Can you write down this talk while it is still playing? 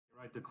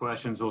Get the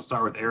questions. We'll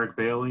start with Eric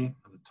Bailey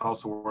of the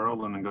Tulsa World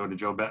and then go to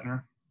Joe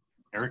Bettner.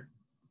 Eric?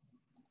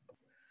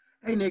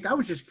 Hey, Nick, I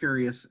was just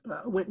curious.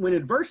 When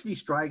adversity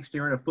strikes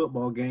during a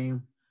football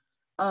game,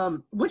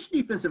 which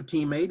defensive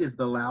teammate is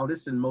the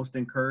loudest and most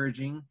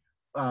encouraging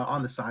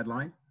on the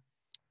sideline?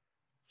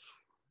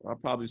 I'll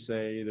probably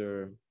say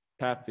either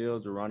Pat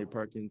Fields or Ronnie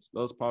Perkins.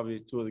 Those are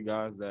probably two of the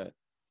guys that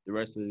the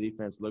rest of the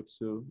defense looks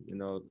to,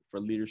 for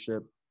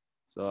leadership.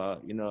 So,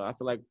 I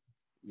feel like,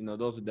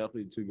 those are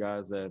definitely the two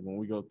guys that when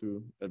we go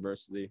through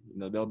adversity,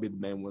 they'll be the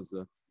main ones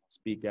to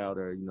speak out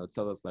or,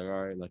 tell us like,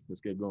 all right, like,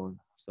 let's get going,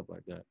 stuff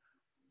like that.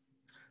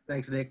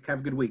 Thanks, Nick. Have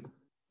a good week.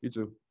 You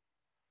too.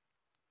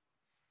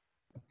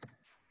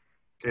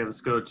 Okay,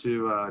 let's go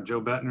to Joe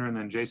Bettner and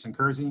then Jason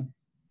Kersey.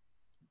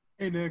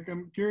 Hey, Nick,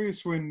 I'm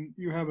curious when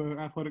you have an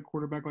athletic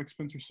quarterback like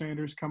Spencer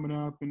Sanders coming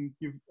up and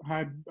you've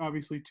had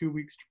obviously 2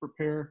 weeks to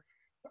prepare,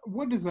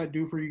 what does that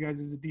do for you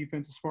guys as a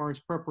defense as far as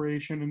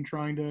preparation and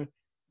trying to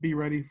be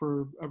ready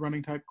for a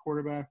running type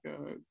quarterback,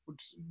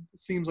 which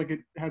seems like it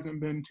hasn't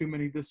been too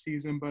many this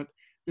season, but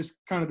just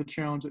kind of the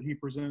challenge that he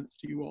presents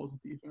to you all as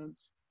a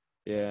defense?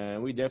 Yeah,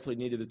 and we definitely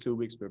needed the 2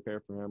 weeks to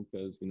prepare for him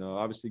because,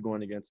 obviously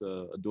going against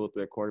a dual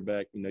threat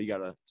quarterback,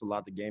 it's a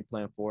lot to game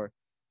plan for.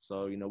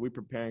 So, we're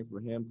preparing for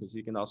him because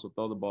he can also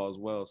throw the ball as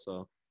well.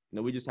 So,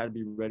 we just had to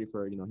be ready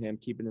for, him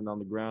keeping it on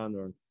the ground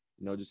or,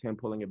 just him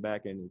pulling it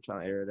back and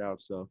trying to air it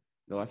out. So,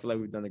 I feel like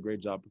we've done a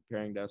great job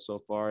preparing that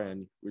so far,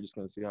 and we're just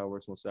going to see how it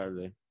works on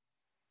Saturday.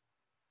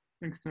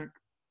 Thanks, Nick.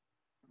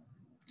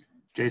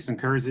 Jason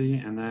Kersey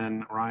and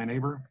then Ryan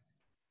Aber.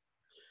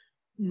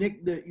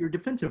 Nick, your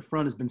defensive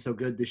front has been so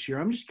good this year.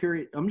 I'm just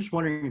curious. I'm just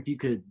wondering if you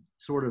could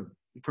sort of,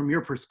 from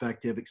your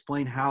perspective,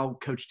 explain how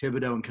Coach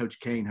Thibodeau and Coach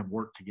Kane have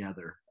worked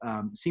together.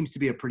 Seems to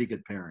be a pretty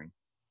good pairing.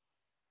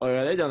 Oh,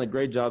 yeah, they've done a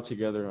great job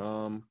together.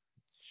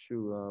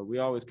 We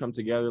always come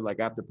together, like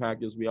after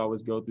practice, we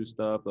always go through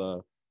stuff,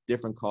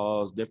 different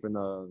calls, different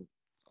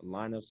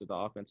lineups that the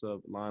offensive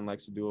line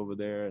likes to do over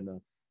there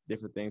and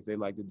different things they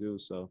like to do.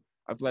 So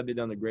I feel like they've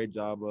done a great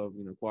job of,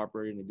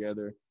 cooperating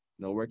together,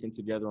 working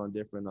together on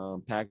different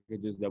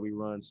packages that we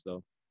run.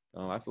 So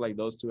I feel like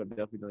those two have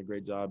definitely done a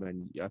great job,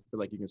 and I feel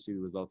like you can see the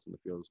results in the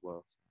field as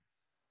well.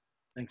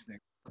 Thanks,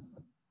 Nick.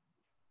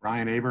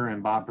 Ryan Aber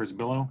and Bob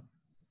Prisbillo.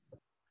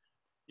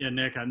 Yeah,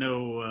 Nick, I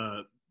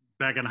know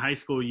back in high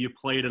school you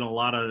played in a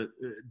lot of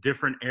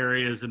different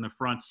areas in the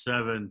front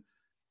seven.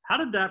 How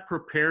did that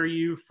prepare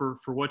you for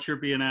what you're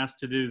being asked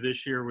to do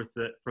this year with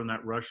from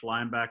that rush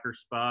linebacker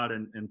spot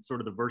and sort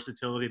of the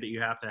versatility that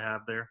you have to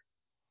have there?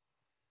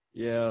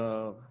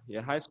 Yeah.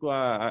 High school,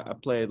 I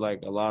played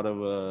like a lot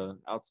of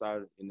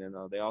outside, and then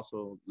they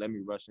also let me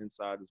rush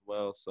inside as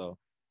well. So,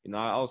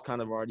 I was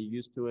kind of already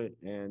used to it,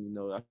 and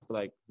I feel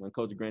like when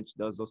Coach Grinch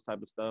does those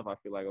type of stuff, I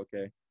feel like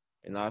okay,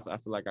 and I feel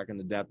like I can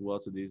adapt well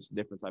to these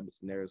different type of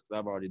scenarios because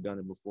I've already done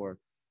it before.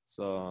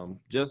 So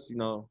just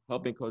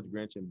helping Coach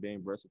Grinch and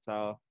being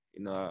versatile,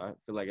 I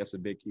feel like that's a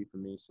big key for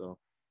me. So,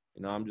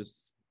 I'm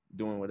just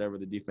doing whatever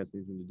the defense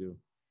needs me to do.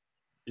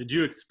 Did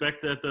you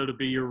expect that, though, to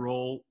be your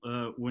role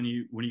when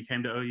you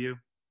came to OU?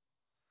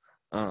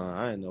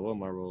 I didn't know what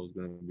my role was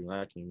going to be when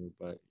I came,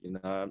 but,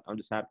 I'm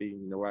just happy,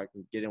 where I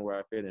can get in where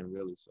I fit in,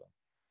 really. So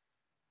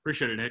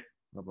appreciate it, Nick.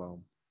 No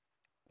problem.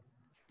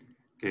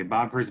 Okay,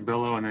 Bob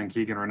Prisbillo and then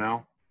Keegan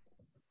Rennell.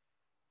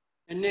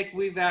 And, Nick,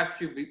 we've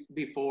asked you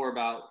before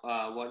about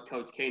what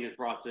Coach Kane has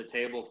brought to the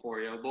table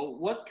for you, but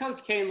what's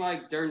Coach Kane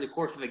like during the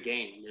course of a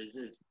game?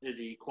 Is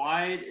he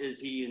quiet? Is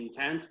he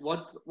intense?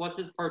 What's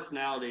his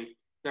personality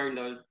during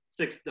those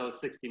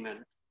 60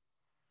 minutes?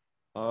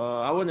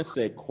 I wouldn't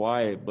say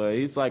quiet, but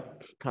he's like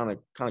kind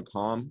of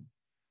calm.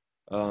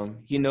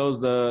 He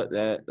knows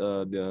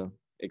the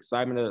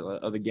excitement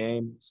of the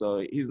game,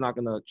 so he's not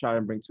gonna try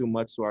to bring too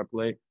much to our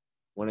plate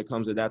when it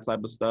comes to that type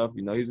of stuff.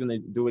 He's gonna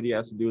do what he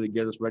has to do to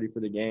get us ready for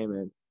the game,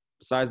 and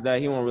besides that,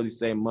 he won't really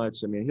say much.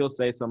 I mean, he'll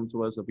say something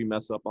to us if we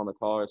mess up on the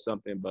call or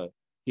something, but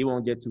he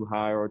won't get too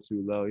high or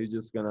too low. He's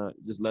just gonna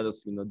let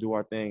us do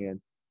our thing, and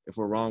if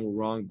we're wrong, we're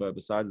wrong. But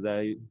besides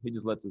that, he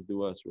just lets us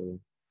do us, really.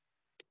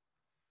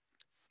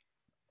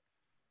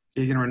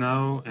 Keegan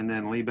Renault and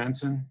then Lee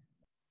Benson.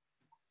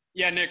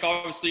 Yeah, Nick,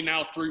 obviously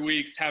now 3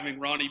 weeks having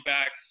Ronnie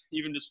back,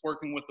 even just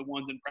working with the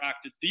ones in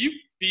practice. Do you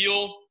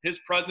feel his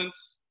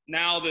presence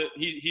now that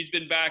he's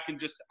been back and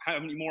just how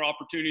many more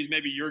opportunities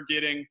maybe you're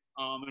getting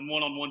in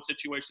one-on-one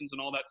situations and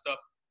all that stuff?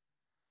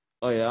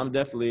 Oh, yeah, I'm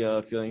definitely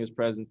feeling his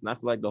presence, and I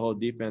feel like the whole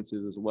defense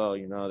is as well.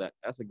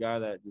 That's a guy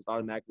that just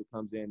automatically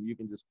comes in. You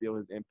can just feel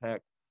his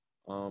impact.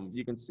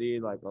 You can see,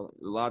 like, a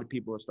lot of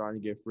people are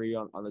starting to get free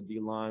on the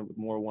D-line with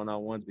more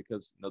one-on-ones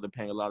because, they're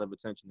paying a lot of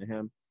attention to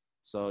him.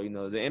 So,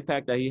 the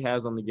impact that he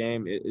has on the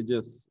game,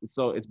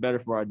 it's better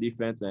for our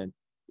defense. And,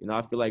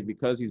 I feel like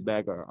because he's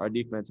back, our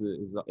defense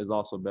is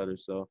also better.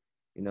 So,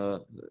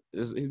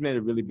 he's made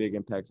a really big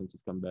impact since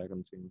he's come back on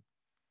the team.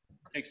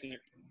 Thanks,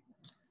 Nick.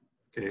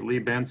 Okay, Lee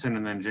Benson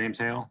and then James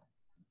Hale.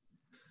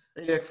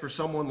 Hey, Nick, for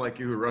someone like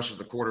you who rushes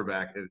the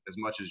quarterback as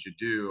much as you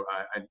do,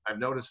 I've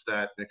noticed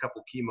that in a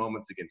couple key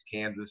moments against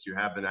Kansas, you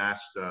have been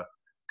asked to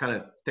kind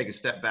of take a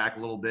step back a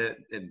little bit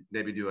and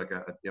maybe do like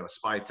a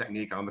spy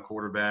technique on the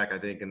quarterback. I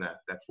think in that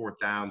fourth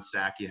down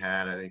sack you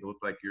had, I think it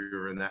looked like you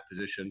were in that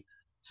position.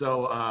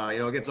 So,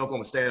 against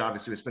Oklahoma State,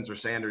 obviously with Spencer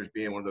Sanders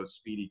being one of those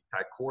speedy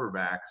type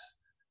quarterbacks,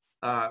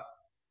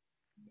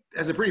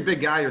 as a pretty big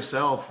guy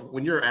yourself,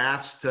 when you're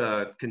asked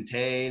to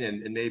contain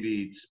and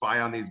maybe spy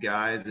on these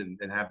guys and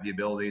have the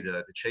ability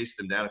to chase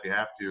them down if you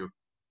have to,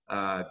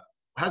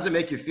 how does it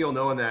make you feel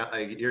knowing that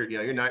like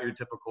you're not your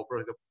typical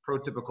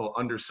prototypical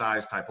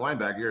undersized type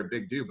linebacker? You're a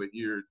big dude, but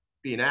you're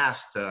being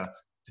asked to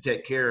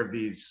take care of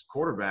these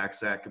quarterbacks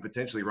that could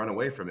potentially run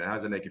away from it. How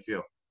does it make you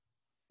feel?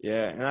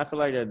 Yeah, and I feel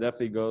like that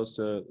definitely goes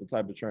to the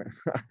type of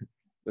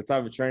the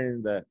type of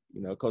training that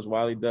Coach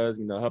Wiley does.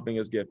 Helping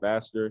us get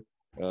faster,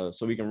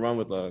 so we can run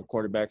with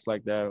quarterbacks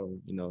like that, or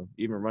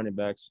even running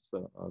backs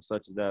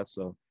such as that.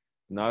 So,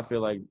 I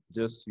feel like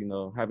just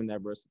having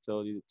that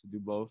versatility to do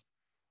both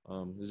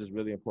is just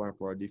really important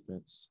for our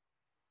defense.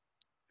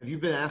 Have you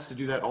been asked to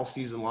do that all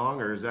season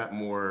long, or is that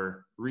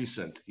more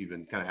recent? You've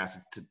been kind of asked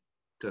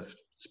to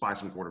spy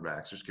some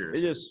quarterbacks. Just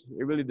curious.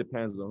 It really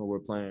depends on who we're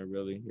playing.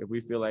 Really, if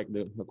we feel like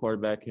the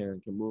quarterback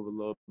can move a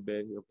little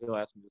bit, he'll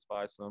ask me to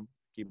spy some,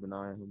 keep an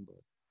eye on him. But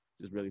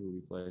just really who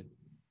we play.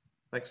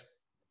 Thanks.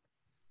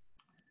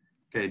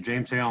 Okay,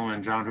 James Hale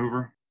and John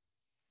Hoover.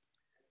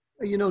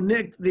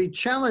 Nick, the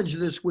challenge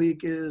this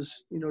week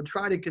is,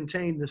 try to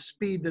contain the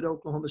speed that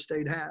Oklahoma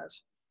State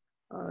has.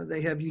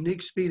 They have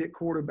unique speed at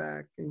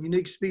quarterback and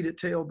unique speed at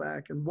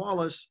tailback, and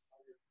Wallace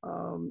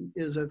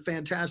is a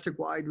fantastic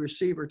wide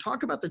receiver.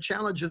 Talk about the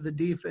challenge of the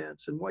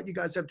defense and what you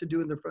guys have to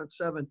do in the front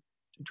seven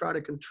to try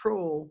to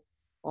control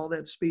all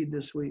that speed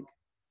this week.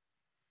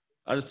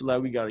 I just feel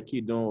like we got to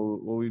keep doing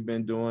what we've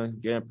been doing,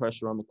 getting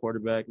pressure on the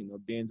quarterback,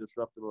 being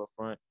disruptive up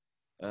front.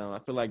 I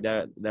feel like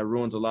that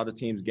ruins a lot of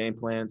teams' game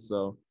plans.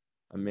 So,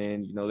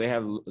 they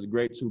have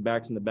great two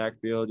backs in the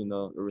backfield,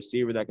 a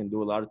receiver that can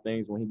do a lot of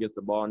things when he gets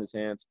the ball in his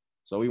hands.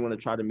 So we want to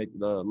try to make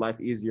the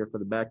life easier for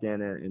the back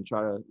end and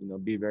try to,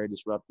 be very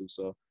disruptive.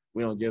 So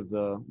we don't give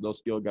those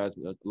skilled guys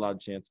a lot of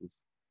chances.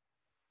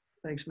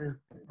 Thanks, man.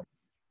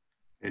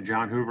 Okay,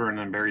 John Hoover and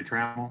then Barry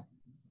Trammell.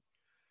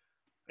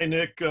 Hey,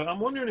 Nick, I'm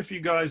wondering if you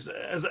guys,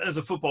 as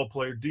a football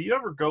player, do you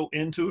ever go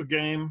into a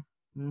game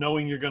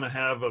knowing you're going to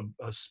have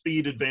a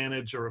speed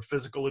advantage or a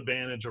physical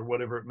advantage or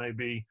whatever it may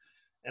be,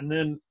 and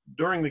then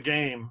during the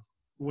game,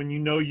 when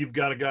you've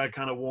got a guy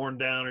kind of worn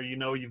down or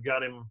you've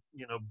got him,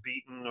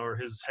 beaten or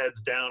his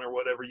head's down or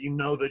whatever,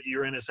 that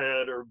you're in his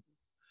head, or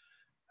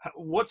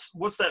what's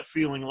that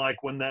feeling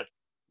like when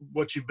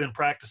what you've been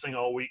practicing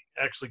all week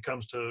actually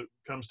comes to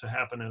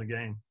happen in a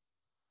game?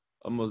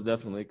 Most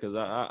definitely, because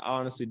I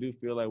honestly do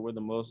feel like we're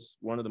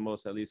one of the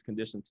most at least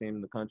conditioned team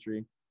in the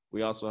country.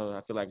 We also,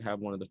 I feel like, have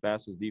one of the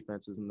fastest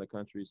defenses in the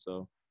country.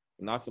 So,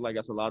 I feel like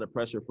that's a lot of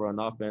pressure for an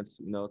offense,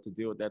 to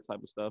deal with that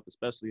type of stuff,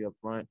 especially up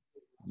front.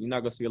 You're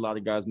not going to see a lot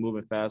of guys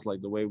moving fast like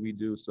the way we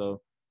do.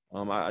 So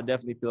I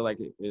definitely feel like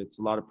it's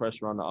a lot of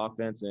pressure on the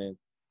offense. And,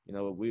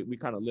 we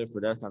kind of live for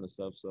that kind of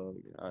stuff. So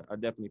I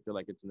definitely feel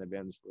like it's an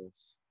advantage for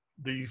us.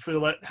 Do you feel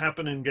that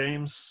happen in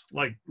games?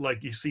 Like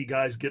you see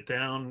guys get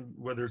down,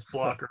 whether it's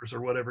blockers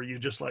or whatever, you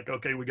just like,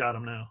 okay, we got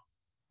them now.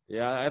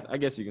 Yeah, I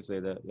guess you can say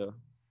that. Yeah.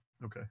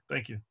 Okay.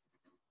 Thank you.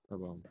 No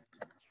problem.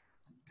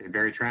 Okay,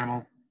 Barry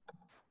Trammell.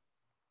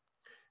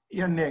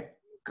 Yeah, Nick,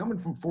 coming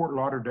from Fort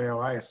Lauderdale,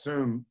 I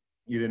assume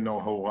you didn't know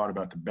a whole lot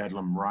about the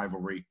Bedlam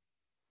rivalry.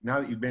 Now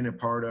that you've been a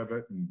part of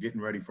it and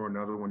getting ready for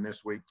another one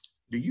this week,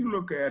 do you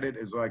look at it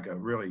as like a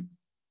really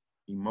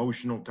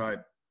emotional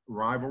type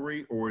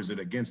rivalry, or is it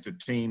against a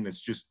team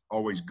that's just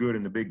always good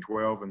in the Big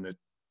 12 and that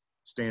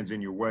stands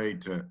in your way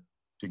to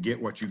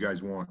get what you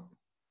guys want?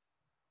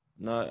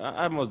 No,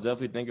 I most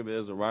definitely think of it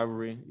as a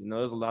rivalry.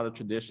 There's a lot of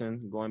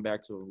tradition going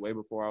back to way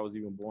before I was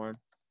even born.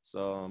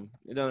 So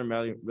it doesn't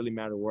really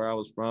matter where I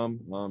was from.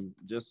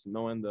 Just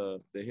knowing the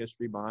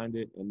history behind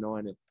it and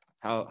knowing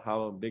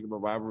how big of a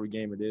rivalry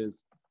game it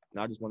is.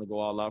 And I just want to go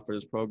all out for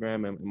this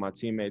program and my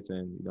teammates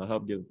and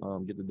help get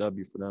the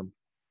W for them.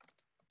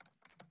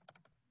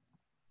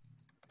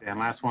 And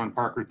last one,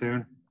 Parker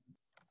Thune.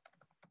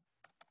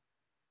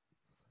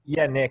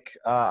 Yeah, Nick,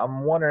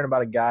 I'm wondering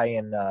about a guy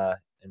in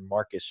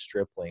Marcus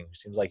Stripling.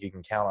 Seems like you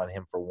can count on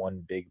him for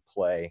one big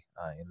play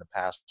in the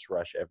pass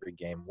rush every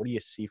game. What do you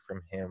see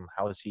from him?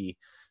 How has he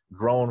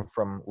grown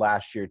from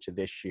last year to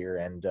this year?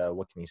 And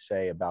what can you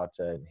say about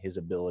his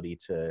ability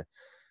to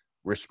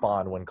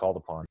respond when called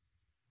upon?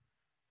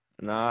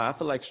 I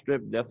feel like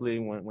Strip definitely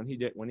when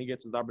he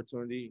gets his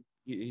opportunity,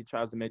 he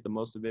tries to make the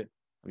most of it.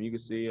 You can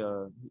see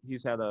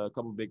he's had a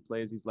couple big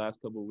plays these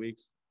last couple of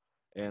weeks,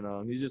 and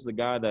he's just a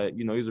guy that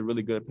he's a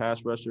really good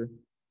pass rusher.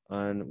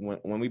 And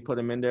when we put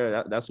him in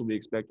there, that's what we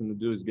expect him to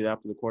do is get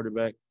after the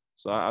quarterback.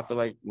 So I feel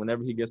like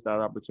whenever he gets that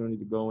opportunity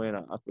to go in,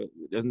 I feel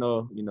there's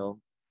no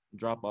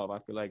drop off. I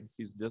feel like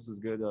he's just as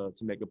good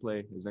to make a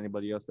play as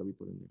anybody else that we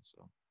put in there.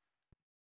 So.